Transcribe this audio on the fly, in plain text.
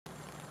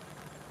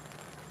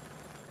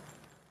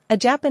A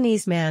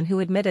Japanese man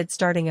who admitted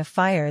starting a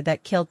fire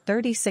that killed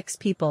 36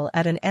 people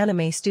at an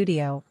anime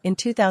studio in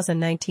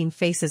 2019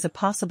 faces a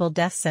possible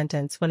death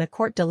sentence when a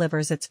court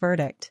delivers its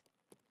verdict.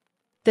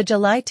 The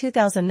July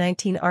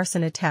 2019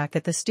 arson attack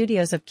at the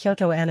studios of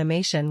Kyoto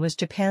Animation was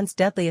Japan's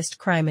deadliest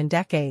crime in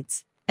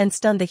decades, and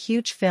stunned the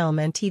huge film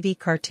and TV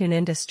cartoon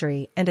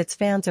industry and its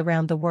fans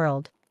around the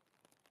world.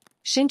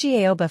 Shinji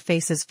Aoba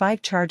faces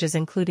 5 charges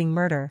including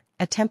murder,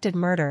 attempted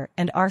murder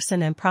and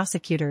arson, and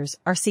prosecutors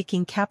are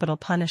seeking capital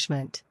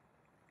punishment.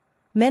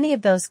 Many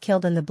of those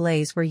killed in the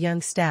blaze were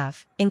young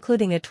staff,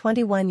 including a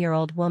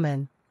 21-year-old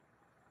woman.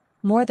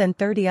 More than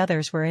 30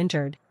 others were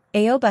injured.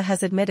 Aoba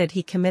has admitted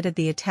he committed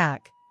the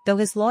attack, though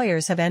his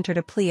lawyers have entered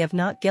a plea of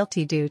not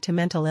guilty due to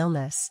mental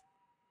illness.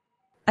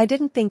 "I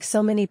didn't think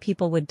so many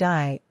people would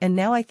die, and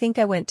now I think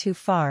I went too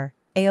far,"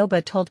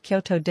 Aoba told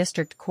Kyoto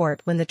District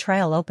Court when the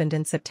trial opened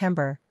in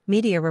September,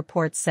 media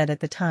reports said at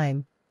the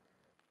time.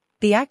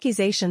 The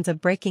accusations of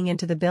breaking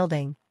into the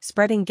building,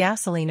 spreading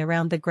gasoline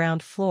around the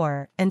ground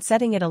floor and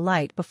setting it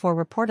alight before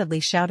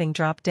reportedly shouting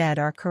 "drop dead"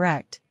 are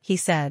correct, he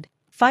said.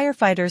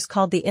 Firefighters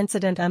called the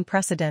incident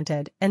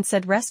unprecedented and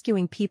said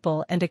rescuing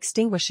people and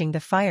extinguishing the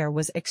fire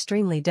was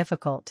extremely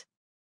difficult.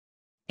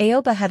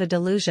 Aoba had a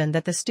delusion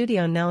that the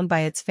studio known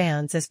by its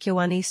fans as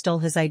Kiwani stole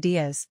his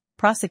ideas,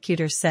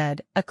 prosecutors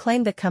said, a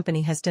claim the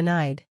company has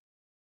denied.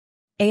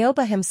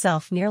 Aoba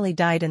himself nearly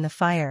died in the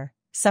fire,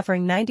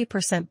 suffering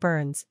 90%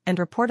 burns and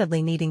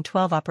reportedly needing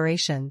 12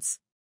 operations.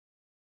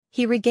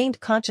 He regained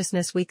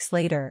consciousness weeks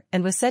later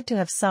and was said to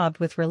have sobbed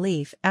with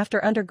relief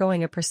after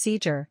undergoing a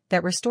procedure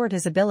that restored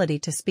his ability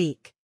to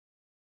speak.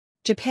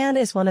 Japan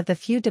is one of the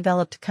few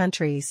developed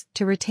countries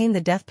to retain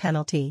the death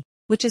penalty,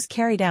 which is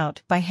carried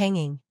out by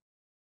hanging.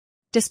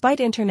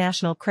 Despite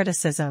international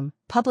criticism,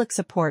 public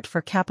support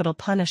for capital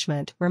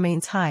punishment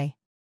remains high.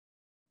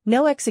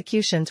 No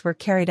executions were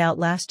carried out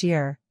last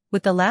year,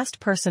 with the last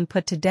person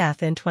put to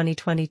death in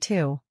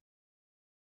 2022.